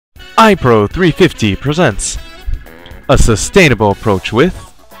IPRO350 presents a sustainable approach with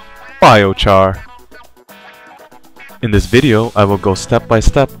biochar. In this video, I will go step by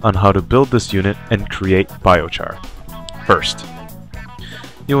step on how to build this unit and create biochar. First,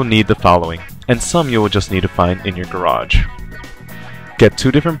 you will need the following, and some you will just need to find in your garage. Get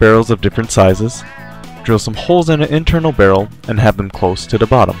 2 different barrels of different sizes, drill some holes in an internal barrel, and have them close to the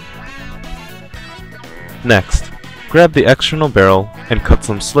bottom. Next, grab the external barrel and cut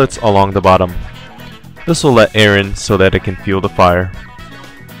some slits along the bottom. This will let air in so that it can fuel the fire.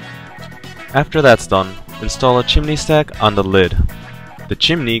 After that's done, install a chimney stack on the lid. The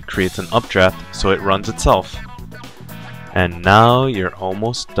chimney creates an updraft so it runs itself. And now you're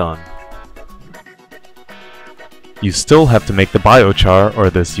almost done. You still have to make the biochar or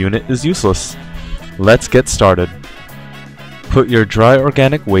this unit is useless. Let's get started. Put your dry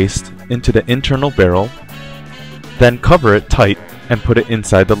organic waste into the internal barrel, then cover it tight and put it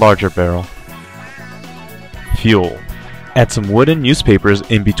inside the larger barrel. Fuel. Add some wooden newspapers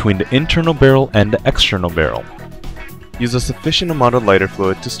in between the internal barrel and the external barrel. Use a sufficient amount of lighter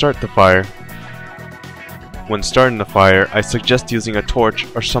fluid to start the fire. When starting the fire, I suggest using a torch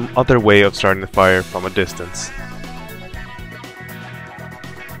or some other way of starting the fire from a distance.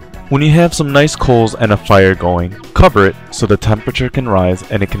 When you have some nice coals and a fire going, cover it so the temperature can rise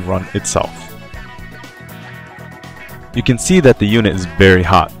and it can run itself. You can see that the unit is very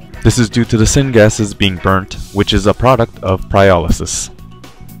hot. This is due to the syngases being burnt, which is a product of pyrolysis.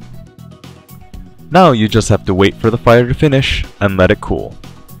 Now you just have to wait for the fire to finish and let it cool.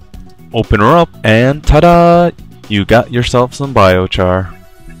 Open her up and ta-da! You got yourself some biochar.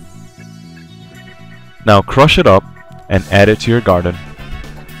 Now crush it up and add it to your garden.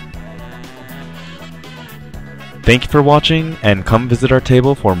 Thank you for watching and come visit our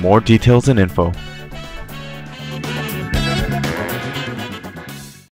table for more details and info.